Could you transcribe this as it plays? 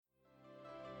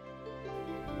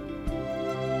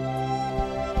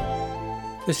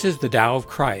This is the Tao of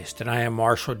Christ, and I am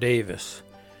Marshall Davis.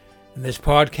 In this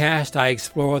podcast, I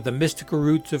explore the mystical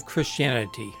roots of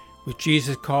Christianity, which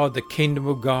Jesus called the Kingdom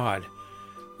of God,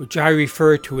 which I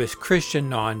refer to as Christian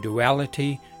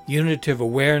non-duality, unitive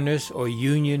awareness, or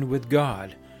union with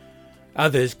God.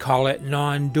 Others call it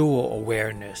non-dual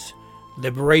awareness,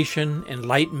 liberation,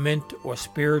 enlightenment, or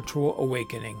spiritual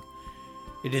awakening.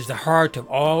 It is the heart of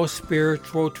all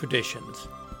spiritual traditions.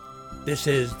 This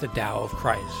is the Tao of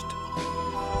Christ.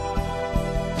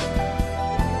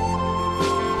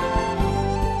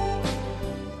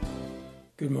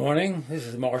 Good morning, this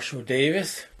is Marshall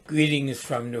Davis. Greetings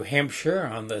from New Hampshire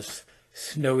on this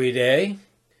snowy day.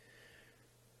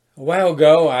 A while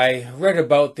ago I read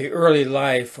about the early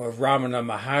life of Ramana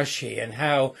Maharshi and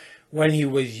how when he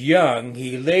was young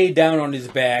he lay down on his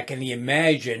back and he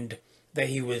imagined that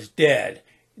he was dead.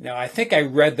 Now I think I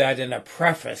read that in a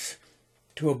preface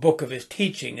to a book of his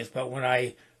teachings, but when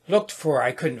I looked for it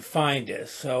I couldn't find it.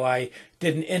 So I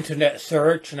did an internet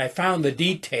search and I found the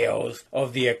details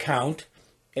of the account.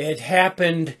 It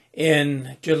happened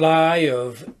in July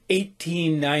of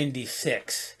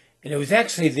 1896, and it was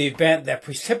actually the event that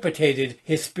precipitated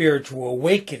his spiritual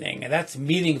awakening, and that's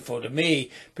meaningful to me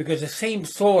because the same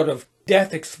sort of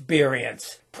death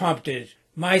experience prompted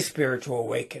my spiritual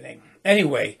awakening.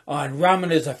 Anyway, on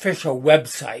Ramana's official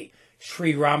website,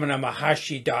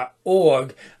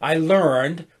 sriramana.maharshi.org, I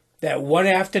learned that one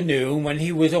afternoon when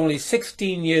he was only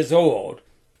 16 years old,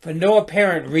 for no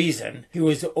apparent reason, he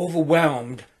was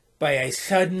overwhelmed by a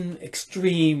sudden,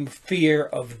 extreme fear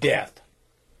of death.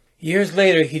 Years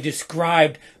later, he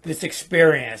described this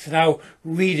experience, and I'll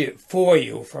read it for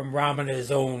you from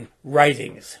Ramana's own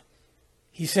writings.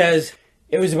 He says,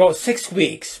 "It was about 6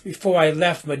 weeks before I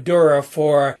left Madura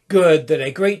for good that a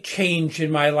great change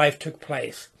in my life took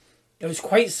place. It was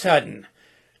quite sudden.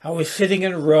 I was sitting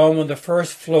in a room on the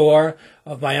first floor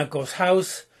of my uncle's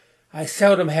house. I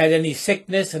seldom had any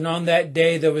sickness, and on that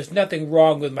day there was nothing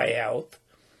wrong with my health.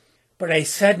 But a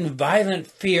sudden violent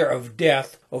fear of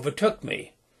death overtook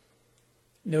me.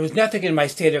 There was nothing in my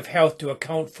state of health to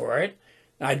account for it.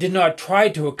 I did not try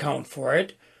to account for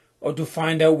it, or to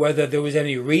find out whether there was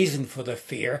any reason for the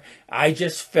fear. I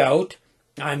just felt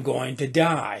I'm going to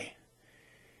die,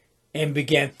 and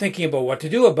began thinking about what to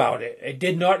do about it. It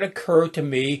did not occur to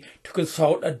me to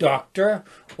consult a doctor,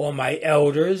 or my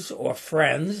elders, or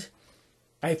friends.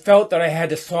 I felt that I had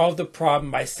to solve the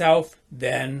problem myself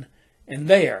then and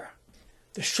there.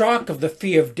 The shock of the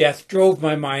fear of death drove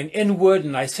my mind inward,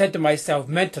 and I said to myself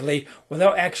mentally,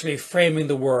 without actually framing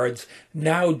the words,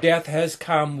 'Now death has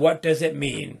come, what does it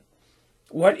mean?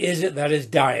 What is it that is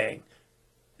dying?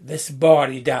 This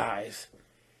body dies.'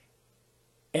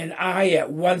 And I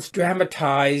at once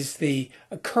dramatized the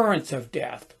occurrence of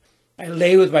death. I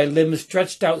lay with my limbs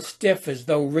stretched out stiff as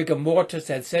though rigor mortis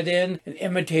had set in, and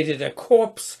imitated a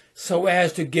corpse so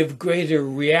as to give greater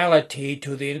reality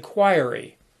to the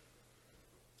inquiry.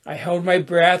 I held my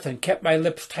breath and kept my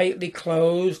lips tightly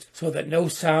closed so that no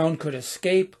sound could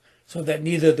escape, so that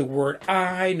neither the word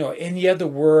I nor any other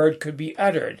word could be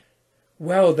uttered.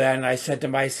 Well then, I said to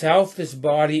myself, this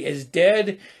body is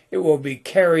dead. It will be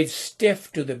carried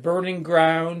stiff to the burning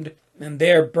ground, and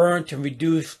there burnt and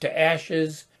reduced to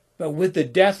ashes. But with the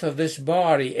death of this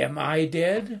body, am I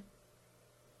dead?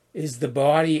 Is the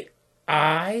body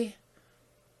I?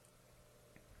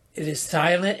 It is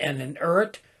silent and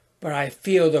inert, but I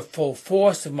feel the full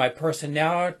force of my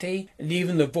personality and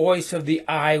even the voice of the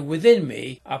I within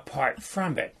me apart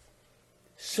from it.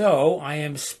 So I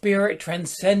am spirit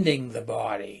transcending the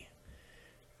body,"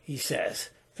 he says.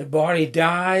 "The body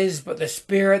dies, but the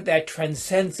spirit that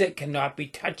transcends it cannot be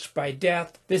touched by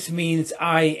death. This means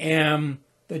I am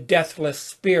the deathless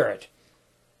spirit."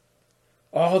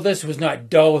 All this was not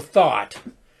dull thought,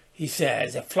 he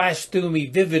says. It flashed through me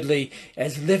vividly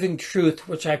as living truth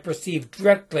which I perceived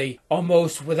directly,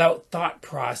 almost without thought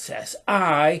process.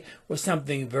 I was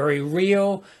something very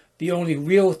real, the only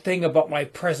real thing about my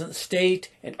present state,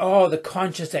 and all the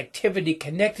conscious activity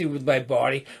connected with my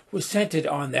body was centered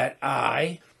on that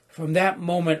I. From that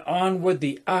moment onward,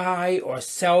 the I, or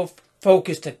self,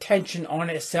 focused attention on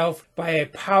itself by a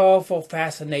powerful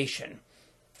fascination.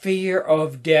 Fear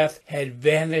of death had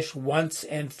vanished once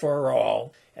and for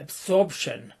all.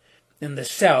 Absorption in the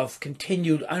self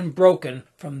continued unbroken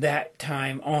from that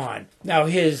time on. Now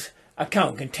his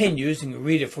account continues, and you can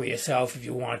read it for yourself if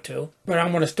you want to, but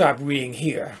I'm going to stop reading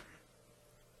here.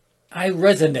 I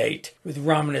resonate with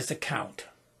Ramana's account.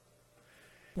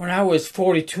 When I was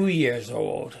 42 years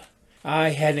old, I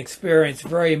had an experience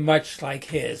very much like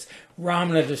his.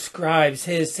 Ramana describes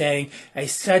his saying, "A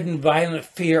sudden violent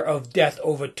fear of death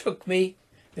overtook me.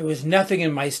 There was nothing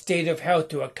in my state of health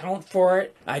to account for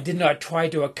it. I did not try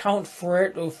to account for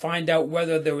it or find out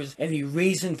whether there was any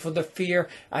reason for the fear.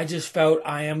 I just felt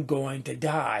I am going to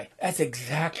die. That's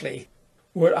exactly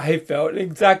what I felt,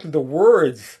 exactly the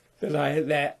words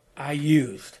that I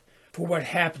used for what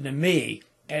happened to me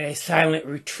at a silent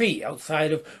retreat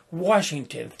outside of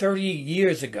Washington 30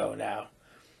 years ago now.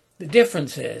 The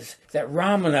difference is that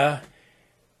Ramana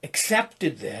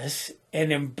accepted this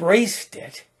and embraced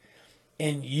it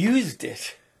and used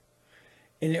it,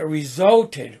 and it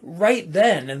resulted right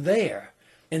then and there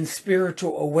in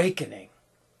spiritual awakening.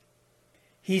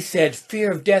 He said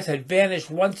fear of death had vanished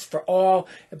once for all.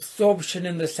 Absorption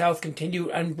in the self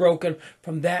continued unbroken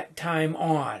from that time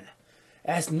on.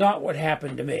 That's not what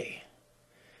happened to me.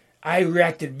 I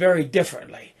reacted very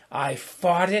differently. I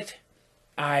fought it.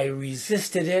 I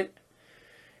resisted it.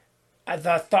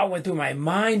 The thought went through my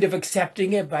mind of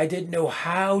accepting it, but I didn't know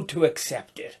how to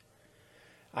accept it.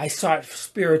 I sought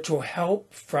spiritual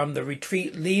help from the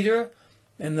retreat leader,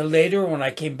 and then later, when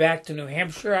I came back to New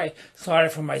Hampshire, I sought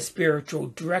it from my spiritual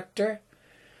director.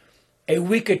 A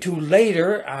week or two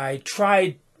later, I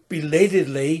tried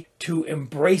belatedly to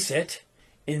embrace it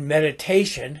in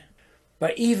meditation,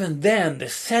 but even then, the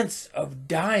sense of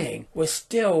dying was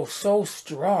still so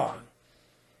strong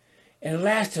and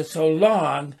lasted so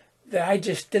long that I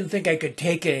just didn't think I could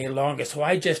take it any longer, so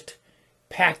I just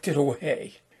packed it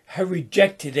away. I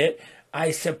rejected it.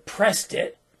 I suppressed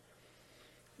it.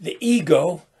 The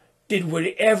ego did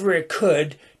whatever it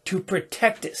could to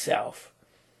protect itself.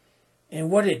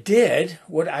 And what I did,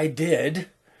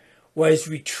 was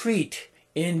retreat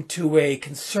into a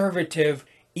conservative,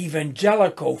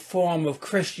 evangelical form of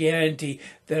Christianity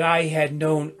that I had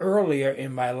known earlier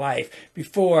in my life,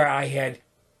 before I had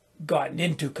gotten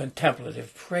into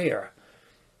contemplative prayer,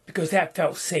 because that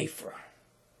felt safer.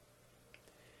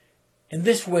 In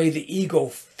this way, the ego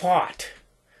fought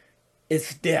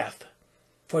its death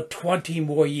for 20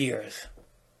 more years.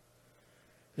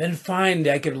 Then finally,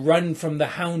 I could run from the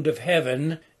hound of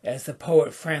heaven, as the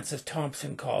poet Francis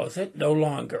Thompson calls it, no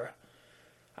longer.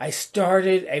 I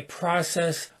started a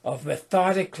process of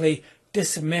methodically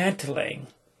dismantling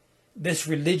this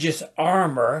religious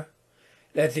armor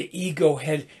that the ego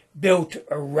had built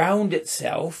around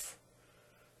itself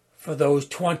for those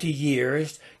 20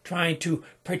 years, trying to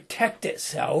protect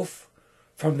itself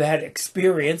from that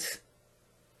experience.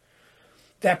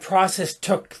 That process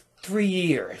took 3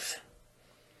 years.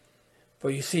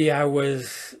 For you see,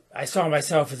 I saw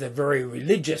myself as a very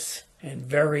religious and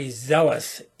very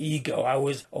zealous ego. I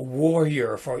was a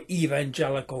warrior for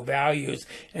evangelical values,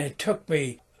 and it took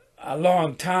me a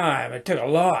long time. It took a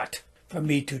lot for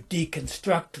me to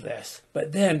deconstruct this.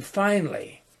 But then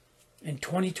finally, in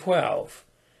 2012,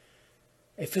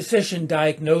 a physician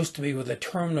diagnosed me with a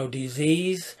terminal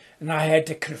disease, and I had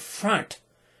to confront,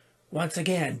 once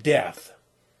again, death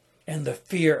and the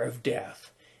fear of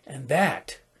death. And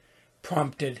that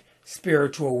prompted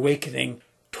spiritual awakening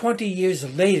 20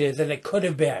 years later than it could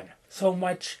have been. So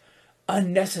much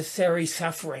unnecessary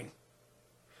suffering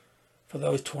for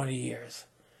those 20 years.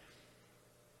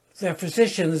 The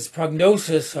physician's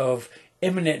prognosis of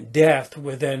imminent death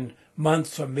within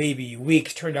months or maybe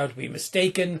weeks turned out to be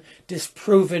mistaken,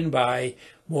 disproven by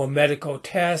more medical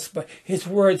tests, but his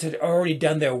words had already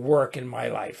done their work in my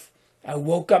life. I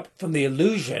woke up from the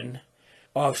illusion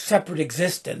of separate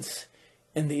existence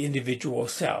in the individual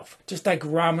self. Just like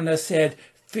Ramana said,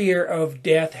 fear of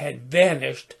death had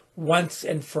vanished once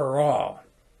and for all.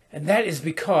 And that is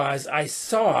because I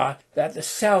saw that the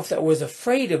self that was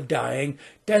afraid of dying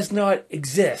does not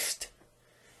exist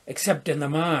except in the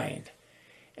mind.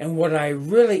 And what I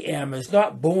really am is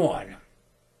not born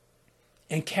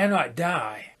and cannot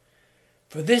die.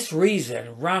 For this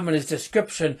reason, Ramana's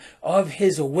description of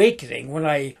his awakening, when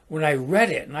I read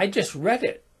it, and I just read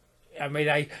it,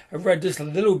 I read just a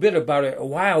little bit about it a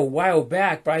while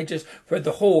back, but I just read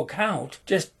the whole account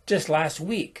just last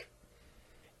week.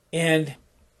 And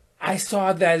I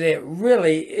saw that it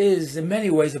really is, in many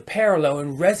ways, a parallel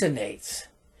and resonates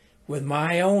with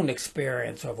my own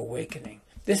experience of awakening.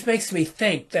 This makes me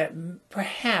think that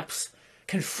perhaps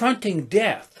confronting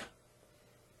death,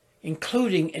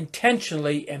 including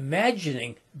intentionally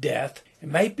imagining death,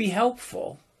 might be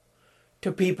helpful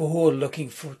to people who are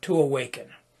looking to awaken.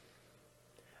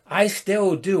 I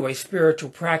still do a spiritual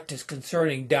practice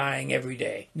concerning dying every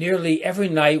day. Nearly every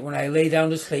night when I lay down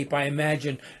to sleep, I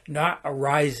imagine not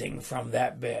arising from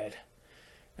that bed.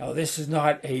 Now, this is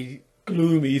not a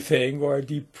gloomy thing or a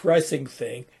depressing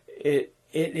thing. It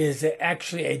is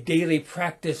actually a daily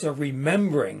practice of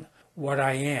remembering what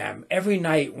I am. Every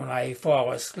night when I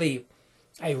fall asleep,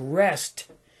 I rest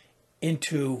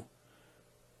into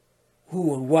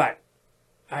who and what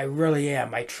I really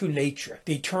am, my true nature,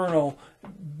 the eternal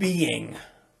being,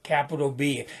 capital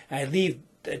B. I leave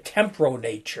the temporal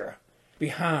nature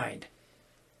behind.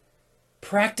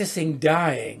 Practicing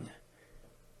dying,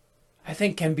 I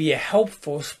think, can be a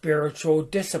helpful spiritual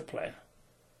discipline.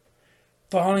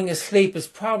 Falling asleep is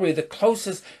probably the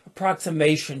closest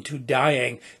approximation to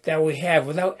dying that we have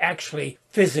without actually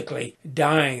physically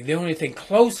dying. The only thing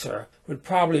closer would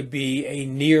probably be a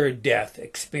near-death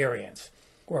experience,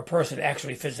 where a person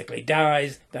actually physically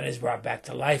dies, then is brought back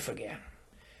to life again.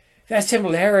 That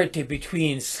similarity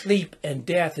between sleep and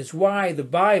death is why the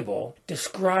Bible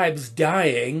describes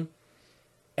dying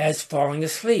as falling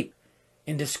asleep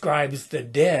and describes the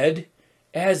dead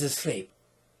as asleep.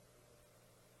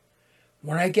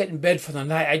 When I get in bed for the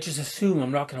night, I just assume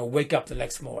I'm not going to wake up the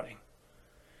next morning.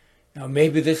 Now,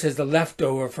 maybe this is the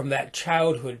leftover from that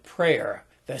childhood prayer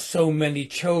that so many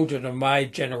children of my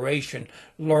generation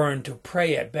learned to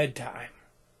pray at bedtime.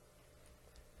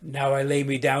 Now I lay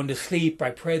me down to sleep, I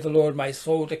pray the Lord my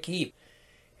soul to keep.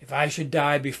 If I should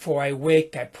die before I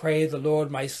wake, I pray the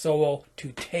Lord my soul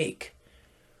to take.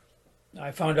 I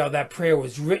found out that prayer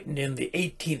was written in the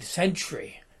 18th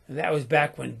century, and that was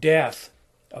back when death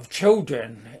of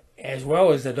children, as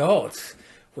well as adults,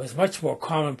 was much more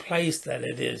commonplace than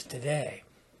it is today.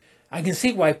 I can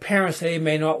see why parents today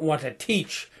may not want to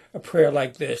teach a prayer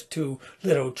like this to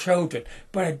little children,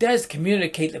 but it does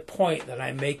communicate the point that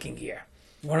I'm making here.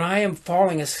 When I am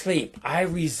falling asleep, I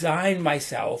resign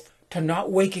myself to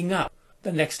not waking up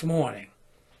the next morning.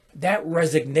 That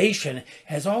resignation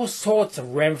has all sorts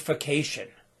of ramification.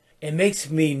 It makes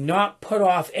me not put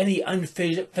off any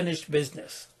unfinished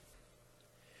business.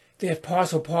 The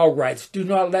Apostle Paul writes, "Do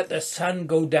not let the sun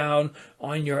go down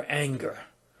on your anger."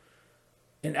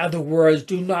 In other words,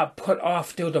 do not put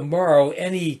off till tomorrow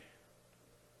any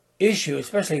issue,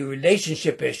 especially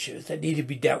relationship issues that need to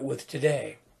be dealt with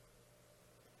today.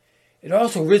 It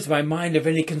also rids my mind of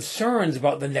any concerns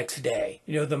about the next day.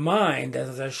 The mind,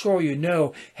 as I'm sure you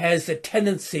know, has the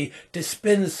tendency to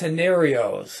spin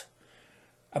scenarios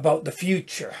about the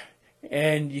future.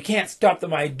 And you can't stop the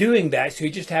mind doing that, so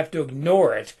you just have to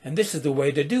ignore it. And this is the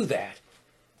way to do that.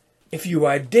 If you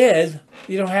are dead,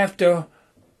 you don't have to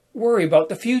worry about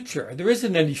the future. There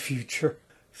isn't any future.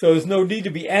 So there's no need to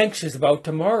be anxious about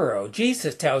tomorrow.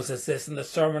 Jesus tells us this in the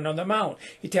Sermon on the Mount.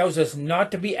 He tells us not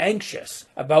to be anxious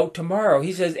about tomorrow.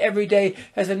 He says every day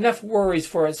has enough worries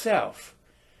for itself.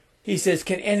 He says,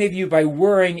 can any of you by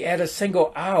worrying add a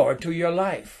single hour to your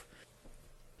life?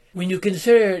 When you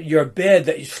consider your bed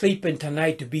that you sleep in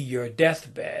tonight to be your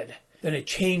deathbed, then it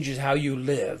changes how you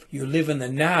live. You live in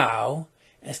the now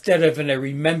instead of in a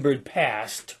remembered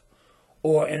past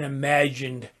or an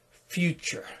imagined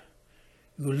future.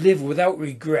 You live without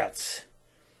regrets.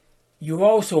 You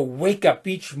also wake up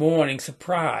each morning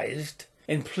surprised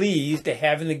and pleased to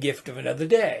having the gift of another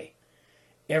day.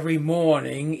 Every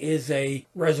morning is a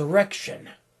resurrection.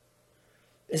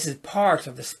 This is part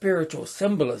of the spiritual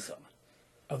symbolism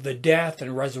of the death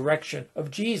and resurrection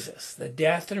of Jesus. The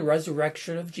death and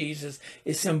resurrection of Jesus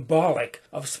is symbolic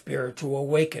of spiritual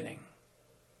awakening.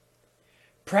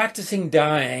 Practicing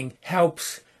dying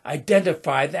helps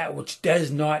identify that which does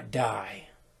not die.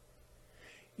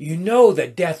 You know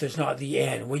that death is not the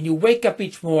end. When you wake up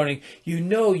each morning, you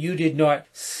know you did not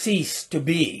cease to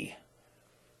be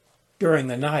during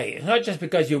the night. It's not just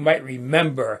because you might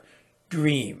remember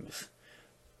dreams.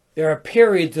 There are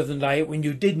periods of the night when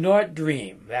you did not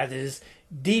dream, that is,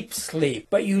 deep sleep,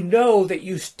 but you know that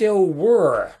you still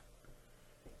were,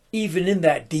 even in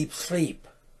that deep sleep.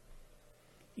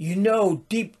 You know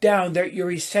deep down that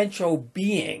your essential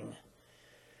being,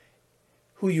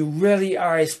 who you really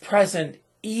are, is present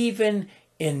even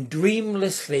in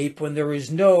dreamless sleep when there is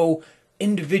no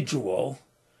individual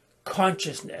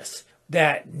consciousness.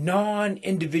 That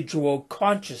non-individual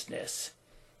consciousness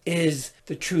is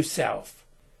the true self.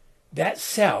 That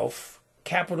self,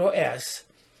 capital S,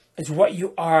 is what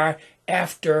you are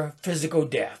after physical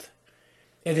death.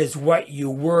 It is what you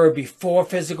were before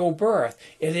physical birth.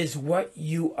 It is what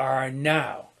you are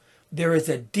now. There is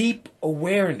a deep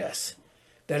awareness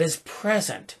that is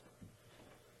present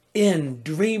in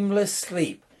dreamless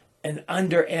sleep and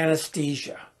under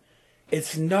anesthesia.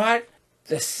 It's not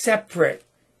the separate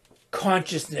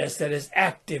consciousness that is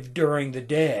active during the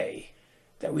day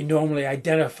that we normally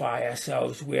identify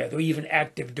ourselves with, or even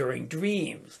active during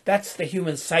dreams. That's the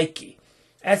human psyche.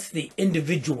 That's the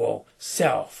individual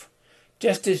self.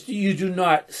 Just as you do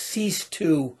not cease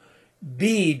to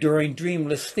be during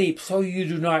dreamless sleep, so you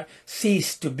do not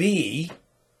cease to be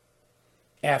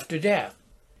after death.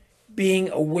 Being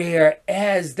aware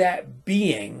as that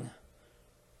being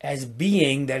as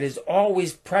being that is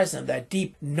always present, that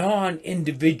deep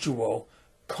non-individual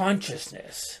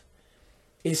consciousness,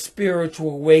 is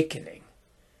spiritual awakening.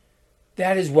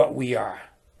 That is what we are.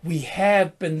 We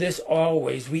have been this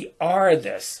always. We are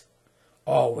this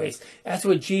always. That's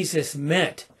what Jesus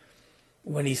meant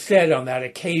when he said on that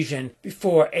occasion,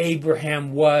 before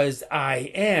Abraham was,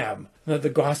 I am. Now,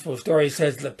 the gospel story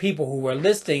says the people who were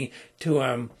listening to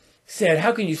him said,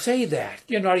 how can you say that?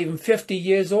 You're not even 50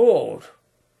 years old.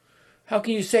 How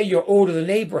can you say you're older than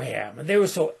Abraham? And they were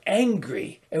so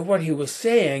angry at what he was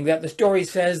saying that the story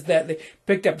says that they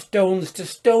picked up stones to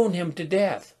stone him to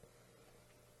death.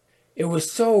 It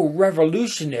was so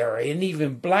revolutionary and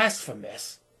even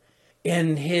blasphemous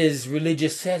in his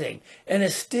religious setting. And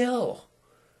it still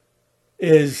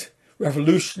is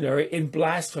revolutionary and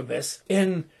blasphemous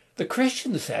in the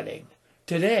Christian setting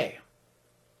today.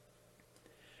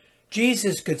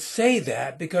 Jesus could say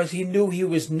that because he knew he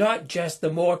was not just the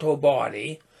mortal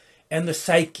body and the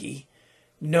psyche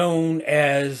known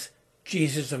as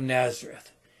Jesus of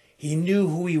Nazareth. He knew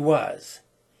who he was.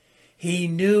 He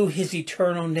knew his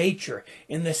eternal nature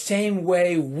in the same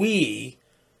way we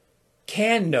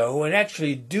can know and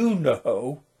actually do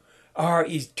know our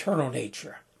eternal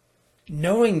nature.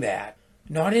 Knowing that,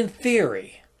 not in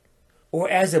theory or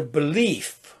as a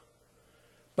belief,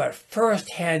 but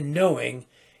first-hand knowing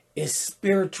is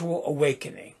spiritual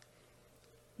awakening.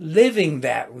 Living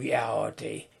that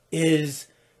reality is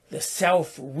the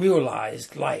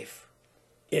self-realized life.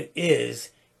 It is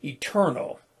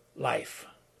eternal life.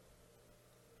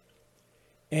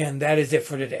 And that is it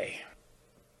for today.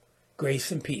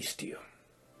 Grace and peace to you.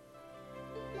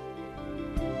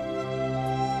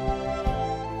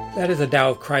 That is the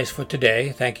Tao of Christ for today.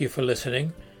 Thank you for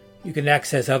listening. You can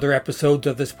access other episodes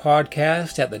of this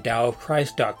podcast at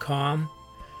thedaoofchrist.com.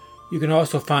 You can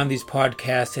also find these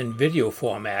podcasts in video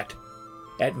format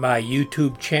at my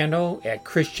YouTube channel at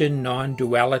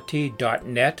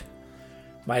christiannonduality.net.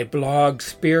 My blog,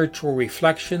 Spiritual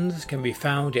Reflections, can be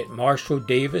found at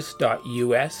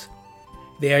marshalldavis.us.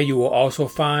 There you will also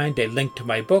find a link to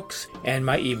my books and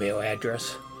my email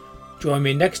address. Join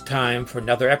me next time for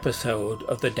another episode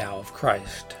of the Tao of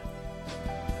Christ.